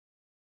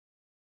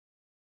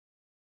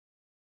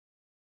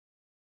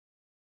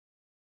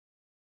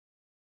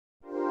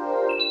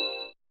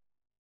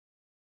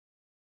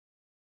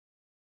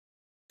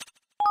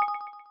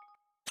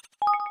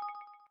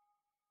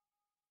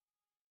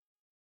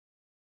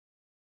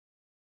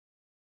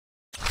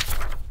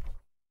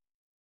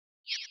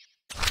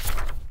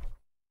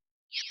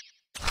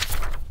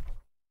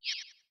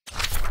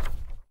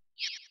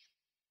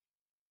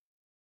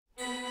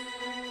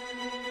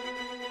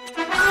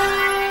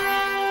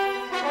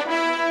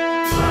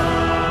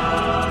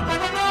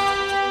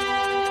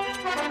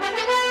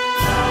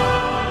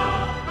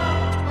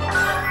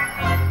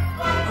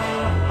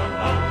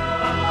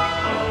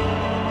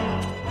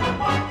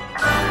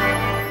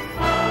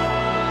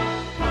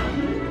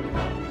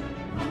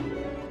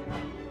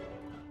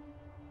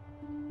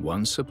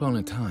Once upon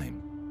a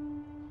time,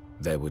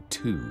 there were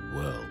two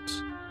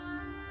worlds.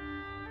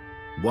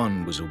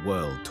 One was a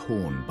world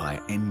torn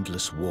by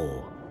endless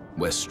war,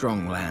 where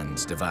strong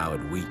lands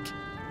devoured weak,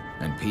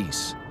 and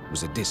peace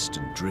was a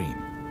distant dream.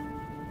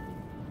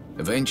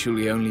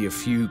 Eventually, only a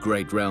few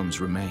great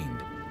realms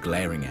remained,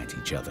 glaring at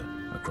each other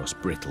across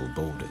brittle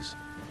borders.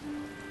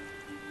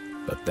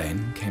 But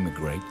then came a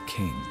great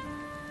king,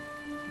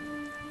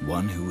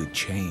 one who would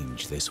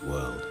change this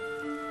world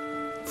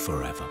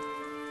forever.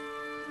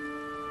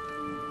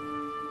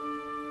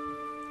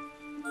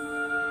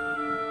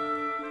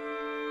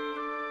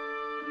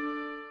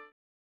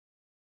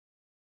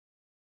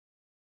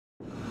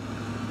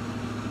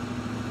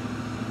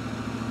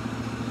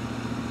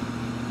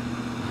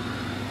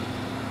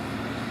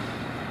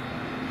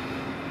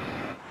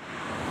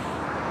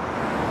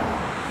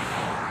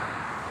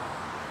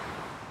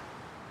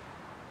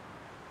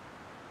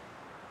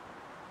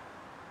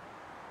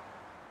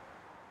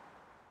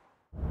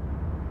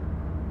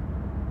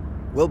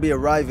 We'll be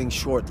arriving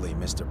shortly,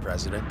 Mr.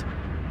 President.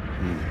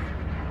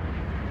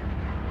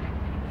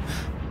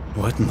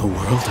 What in the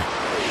world?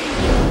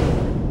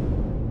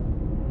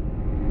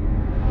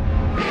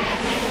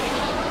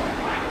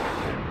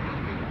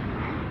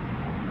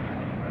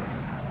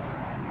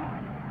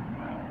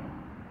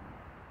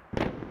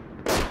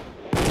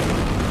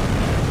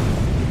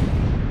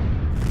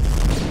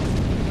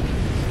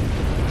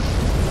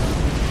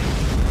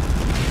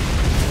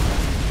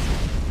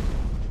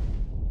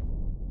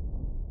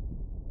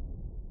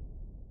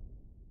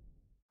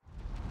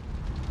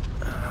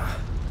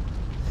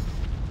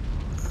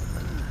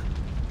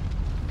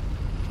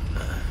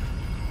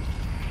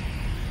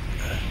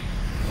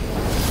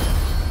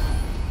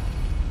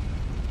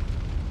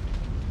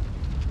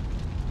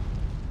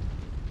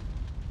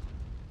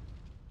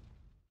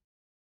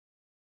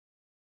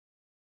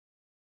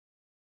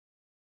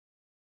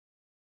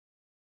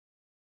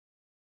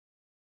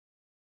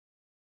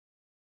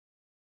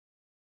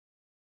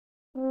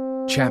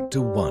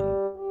 Chapter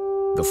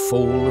 1. The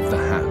Fall of the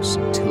House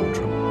of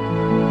Tildrum.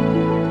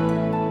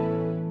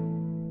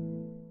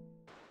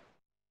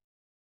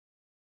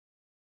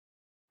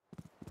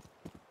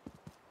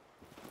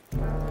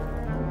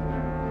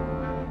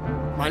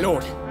 My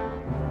lord,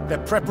 the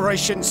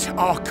preparations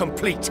are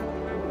complete.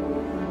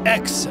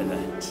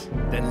 Excellent.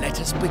 Then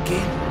let us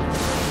begin.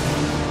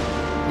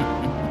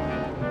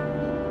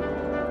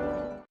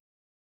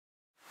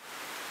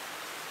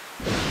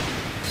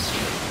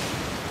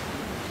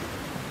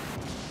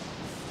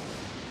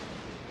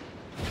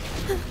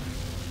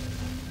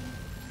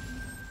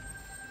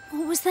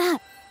 What was that?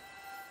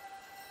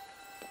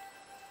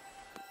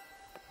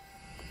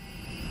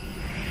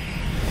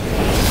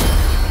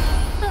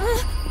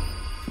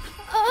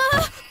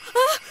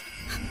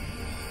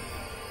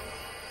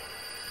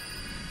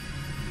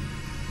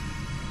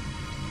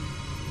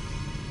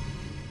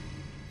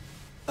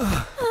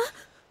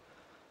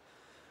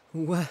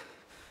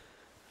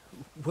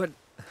 What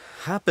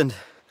happened?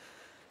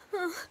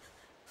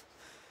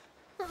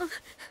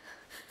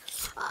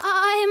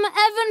 I'm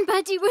Evan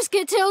Petty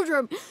Whisker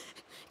Tildrum,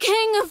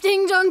 King of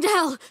Ding Dong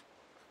Dell.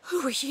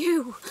 Who are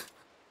you?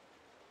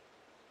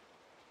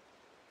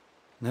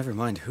 Never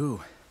mind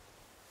who.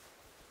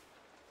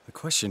 The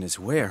question is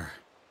where?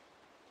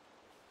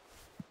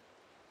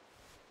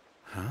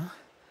 Huh?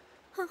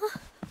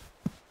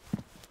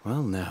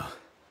 Well now,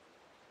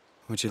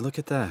 would you look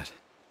at that?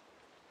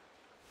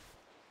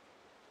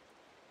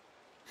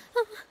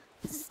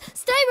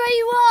 Stay where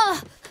you are!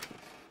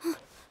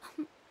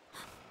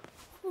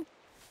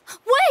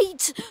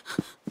 Wait!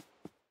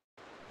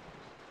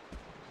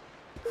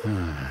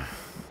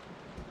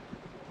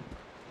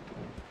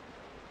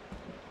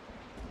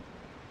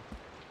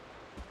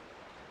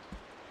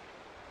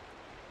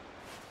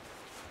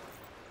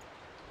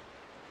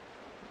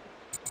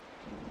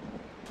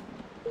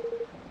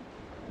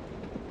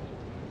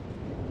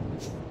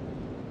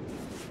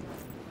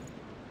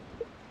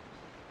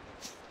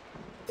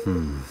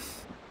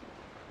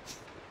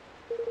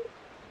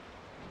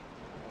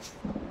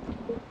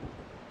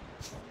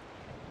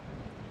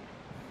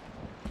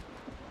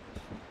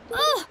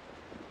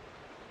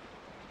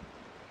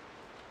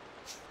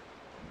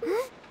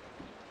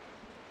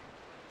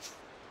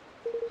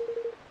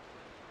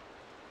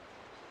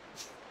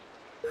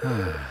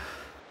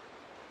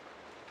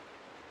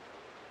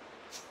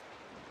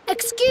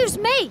 Excuse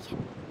me!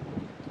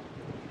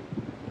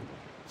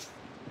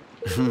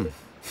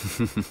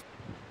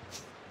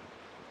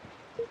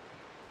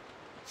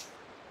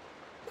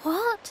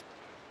 What?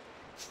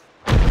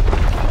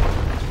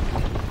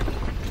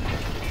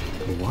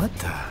 What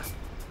the?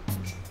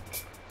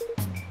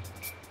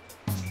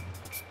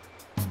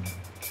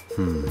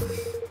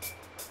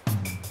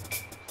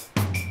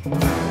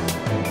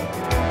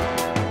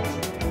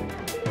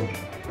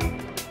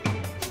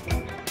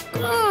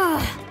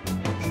 Ugh.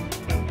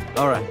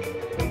 All right.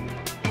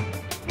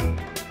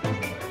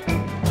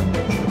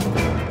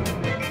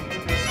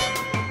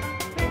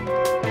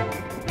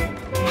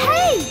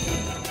 Hey!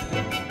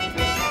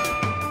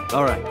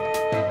 All right.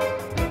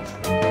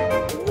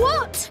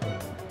 What?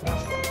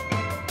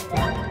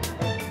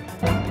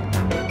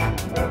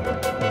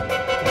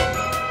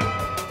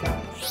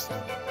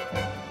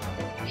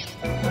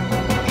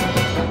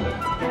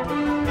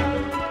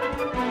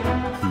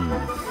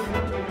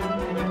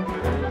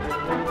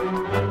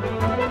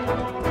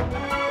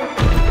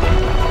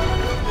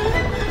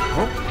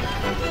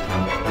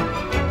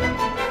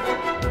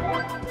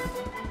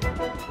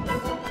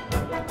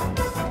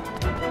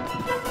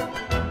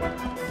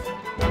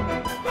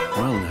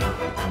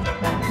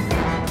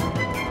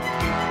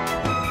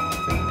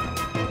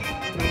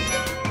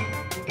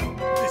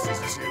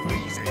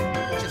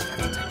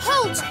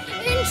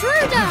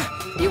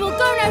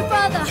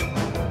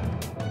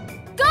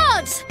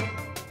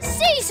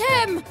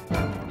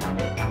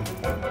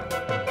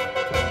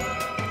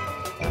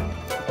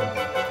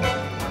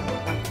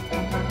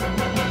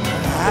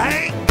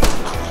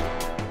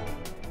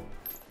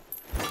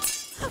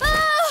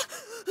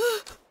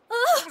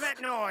 What was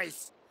that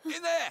noise?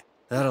 In there!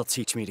 That'll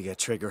teach me to get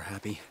trigger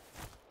happy.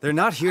 They're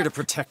not here to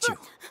protect you.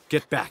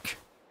 Get back.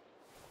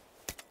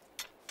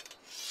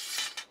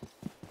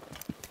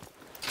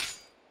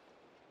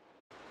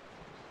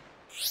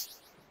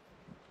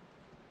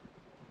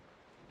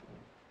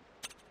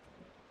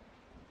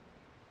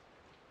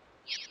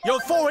 You're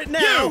for it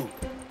now!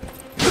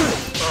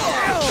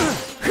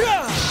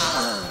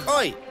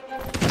 Oi!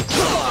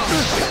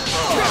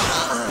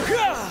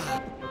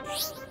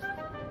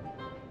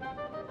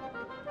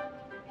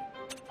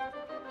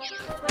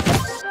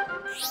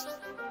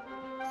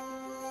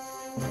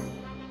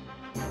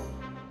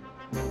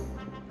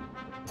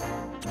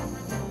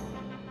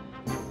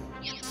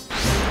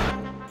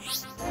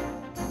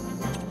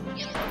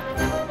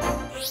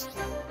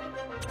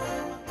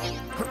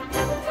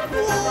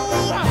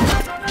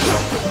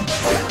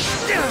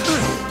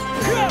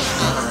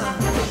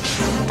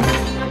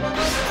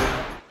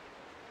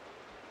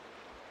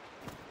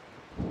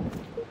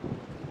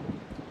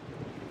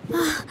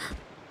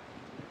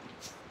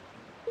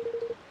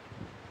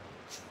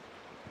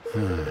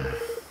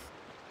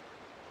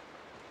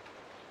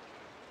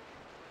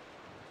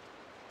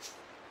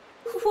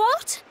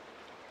 What?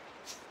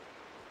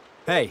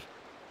 Hey,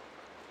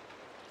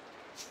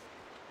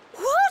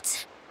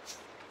 What?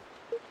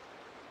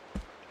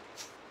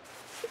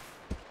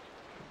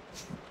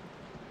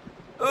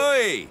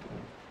 Oi!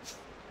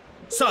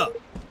 Sir!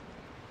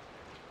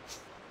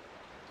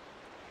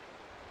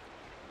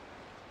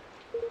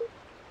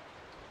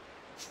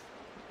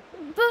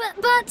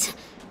 But...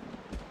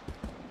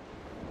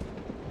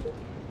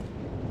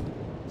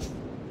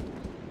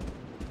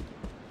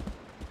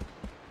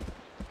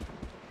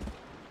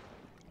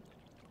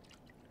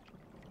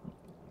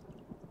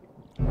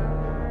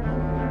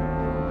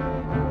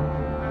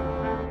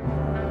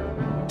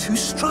 To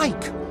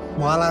strike,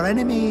 while our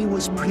enemy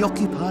was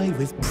preoccupied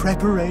with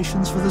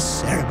preparations for the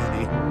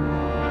ceremony.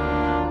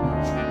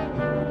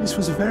 This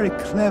was a very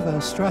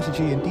clever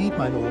strategy indeed,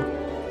 my lord.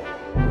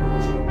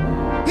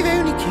 If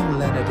only King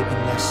Leonard had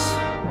been less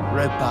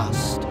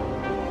robust,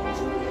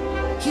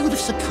 he would have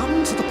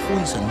succumbed to the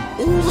poison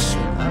all the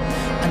sooner,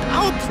 and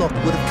our plot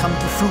would have come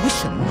to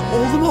fruition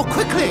all the more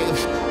quickly.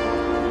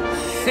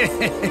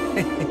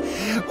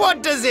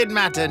 What does it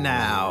matter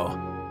now?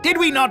 Did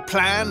we not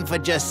plan for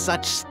just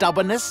such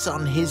stubbornness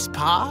on his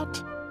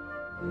part?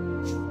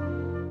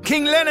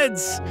 King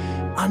Leonard's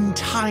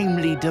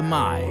untimely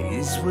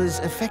demise was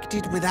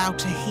effected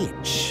without a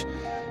hitch.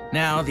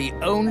 Now the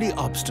only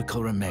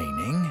obstacle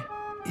remaining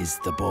is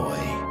the boy.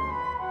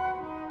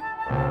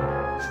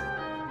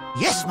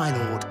 Yes, my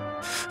lord.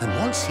 And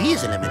once he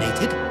is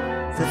eliminated,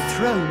 the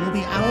throne will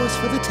be ours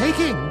for the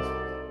taking.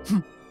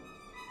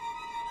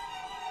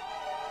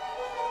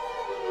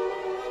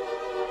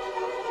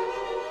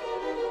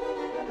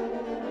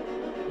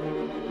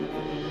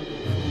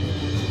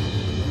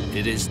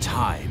 It is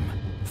time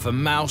for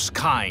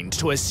Mousekind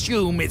to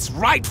assume its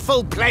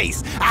rightful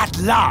place at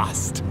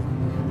last.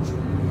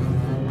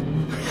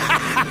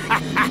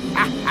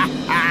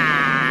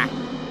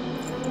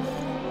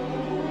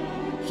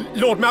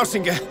 Lord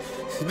Mousinger,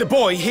 the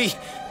boy, he's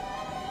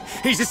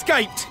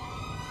escaped.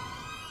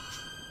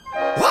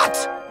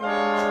 What?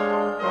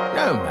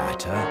 No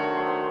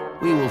matter.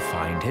 We will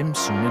find him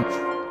soon.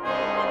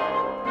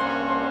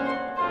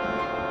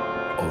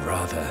 Or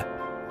rather,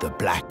 the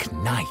Black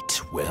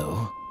Knight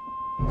will.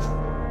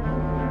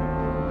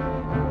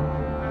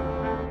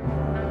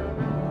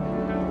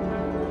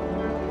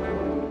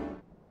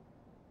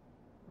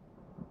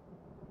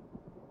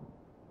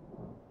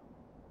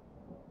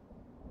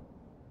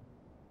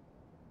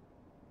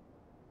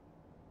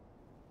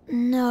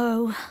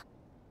 No.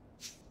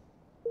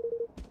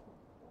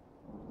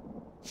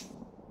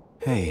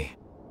 hey.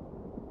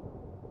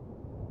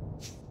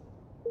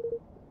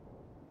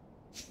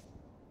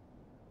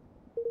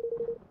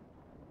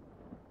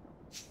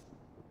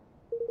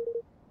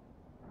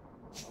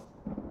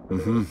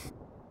 Mm-hmm.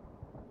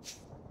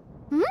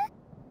 Hmm?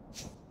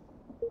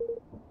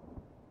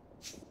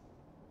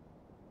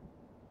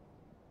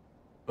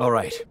 All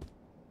right.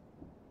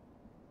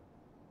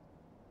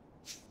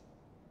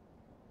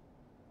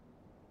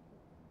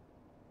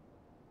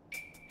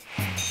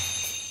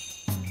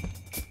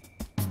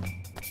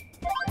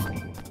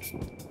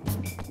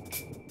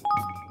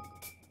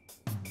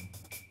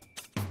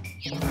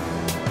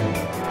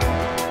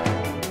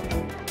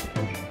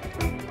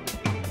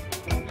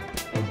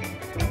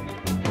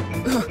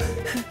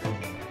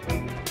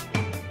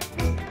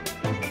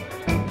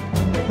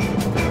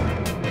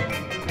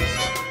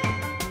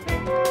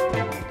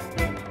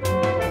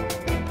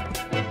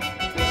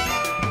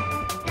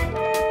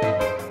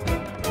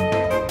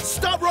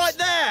 Stop right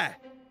there!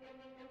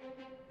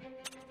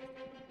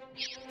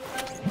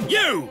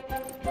 You!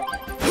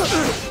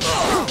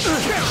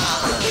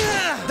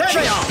 There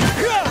they are!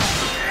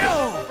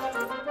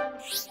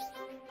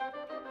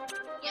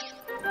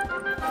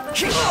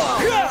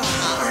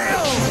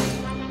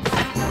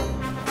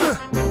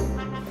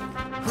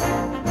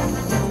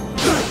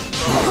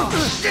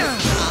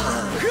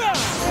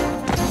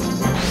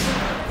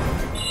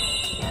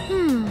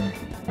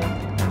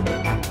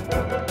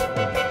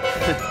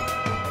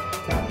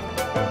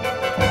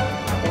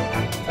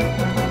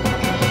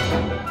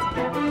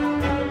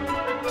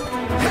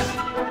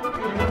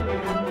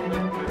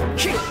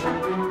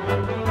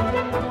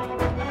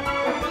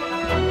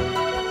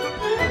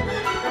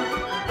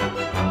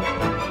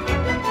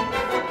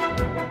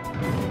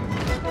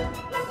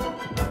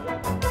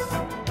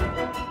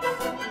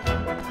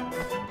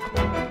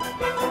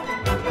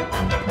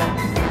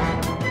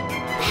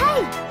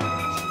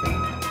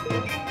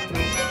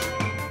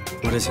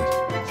 What is it?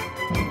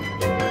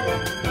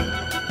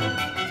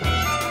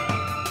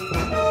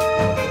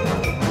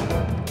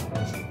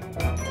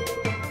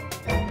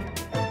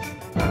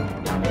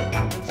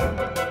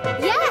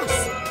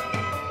 Yes!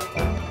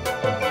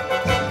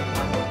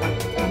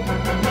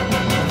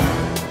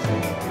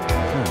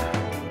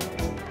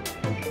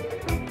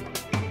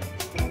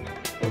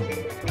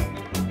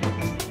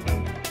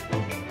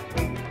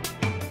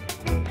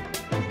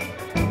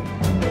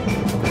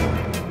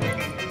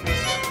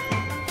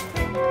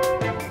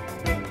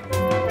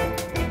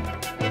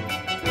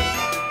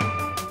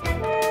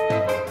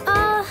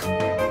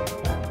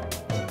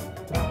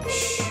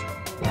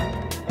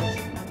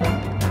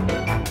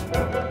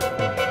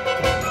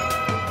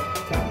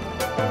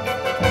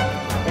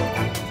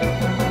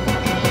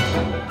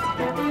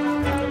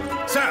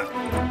 Sir!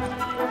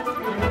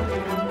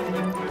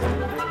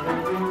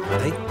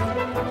 Hey?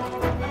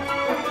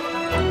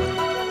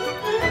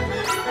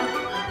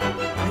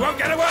 You won't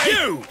get away!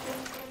 You!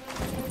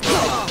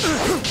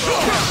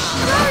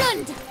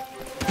 Roland!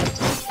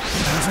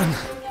 Evan,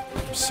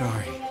 I'm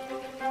sorry.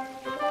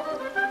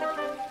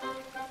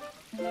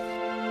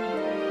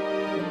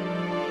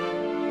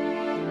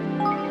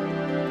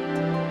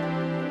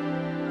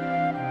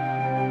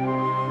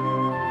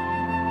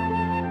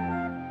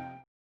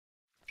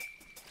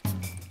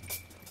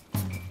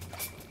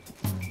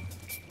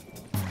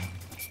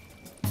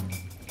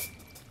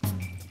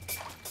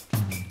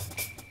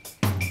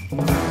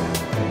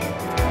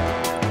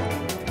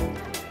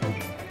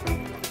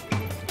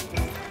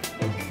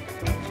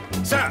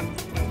 Sir!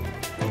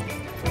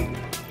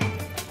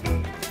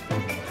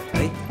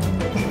 Hey?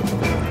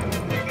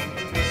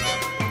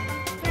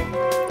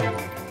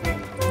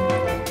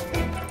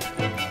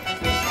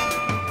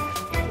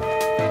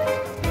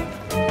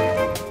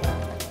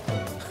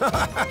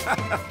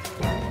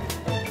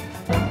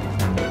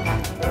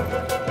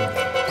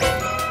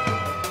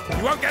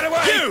 You won't get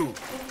away! You!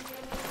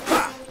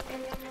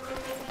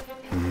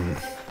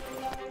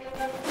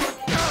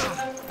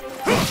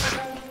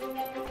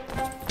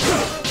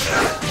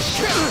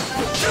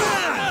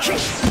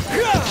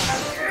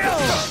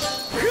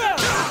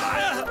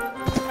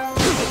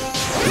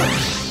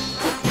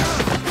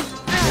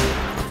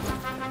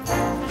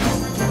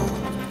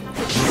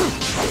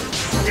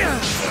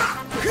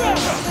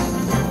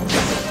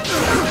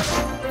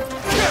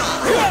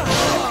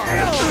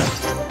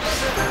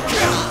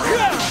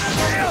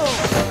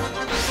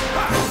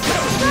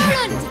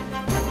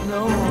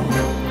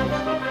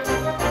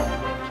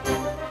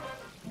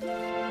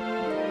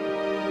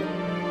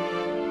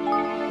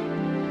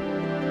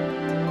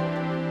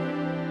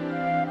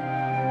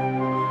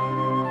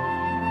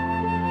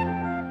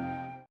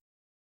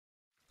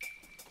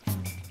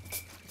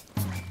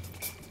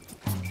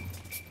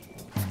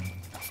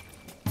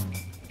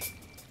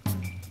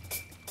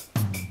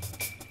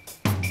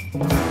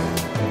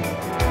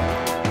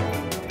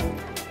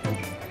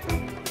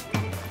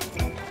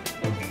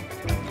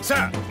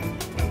 Sir!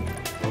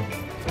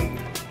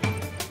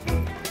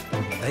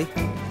 Hey?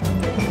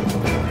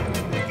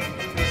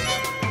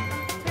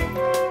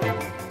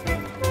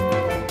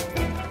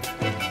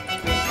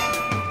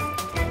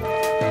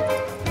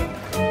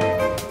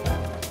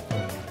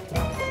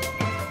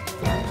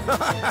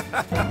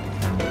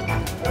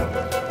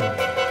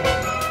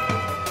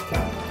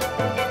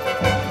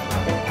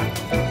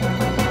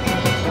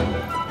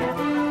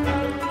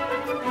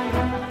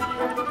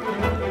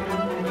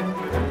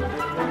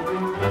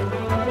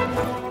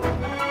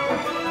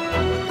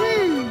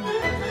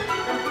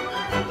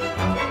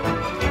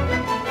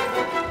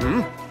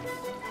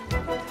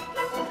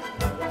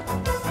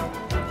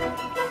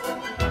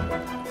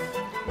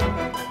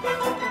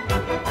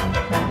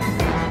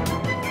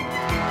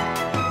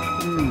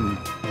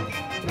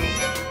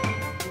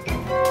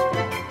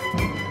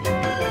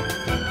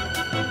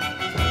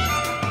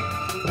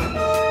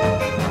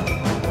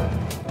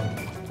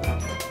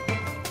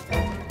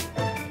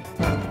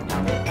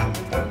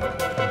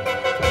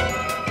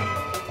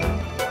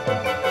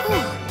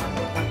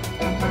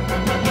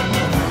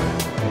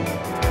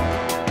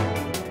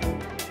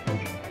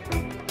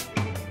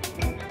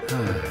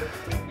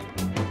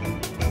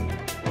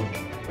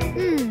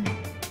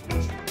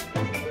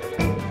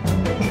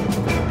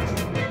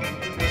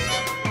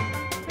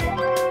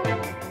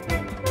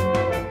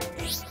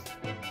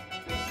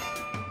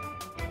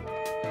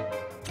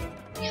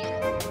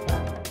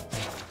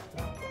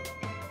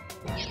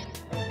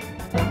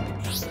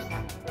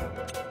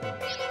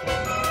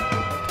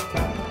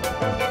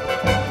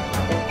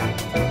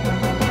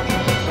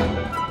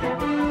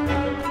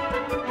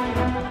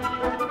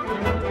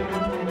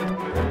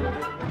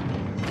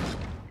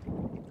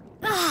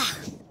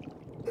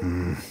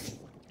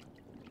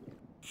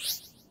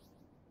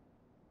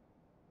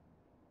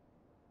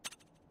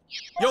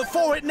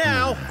 for it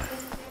now!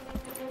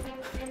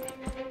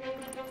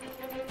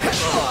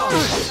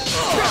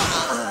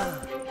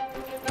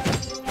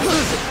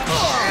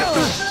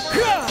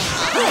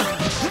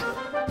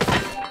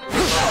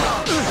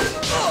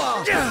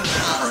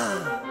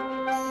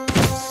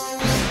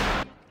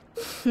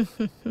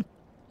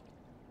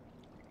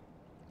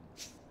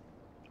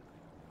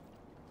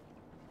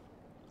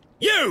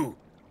 You!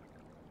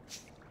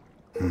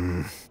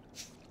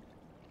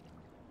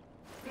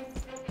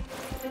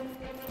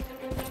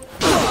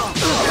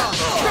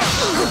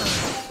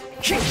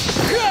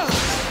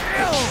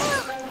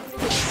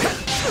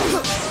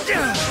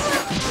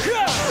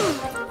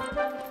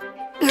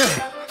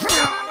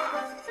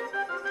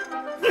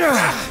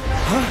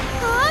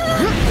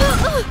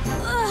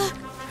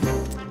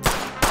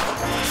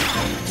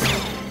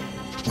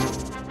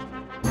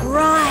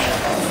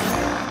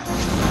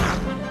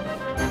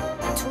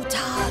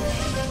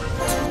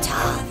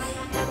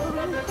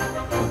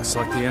 Looks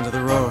like the end of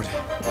the road.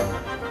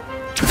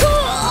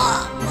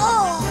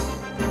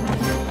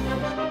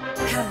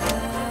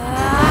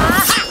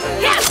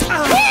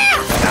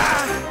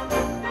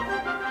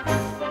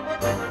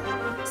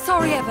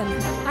 Sorry, Evan.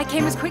 I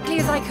came as quickly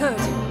as I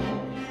could.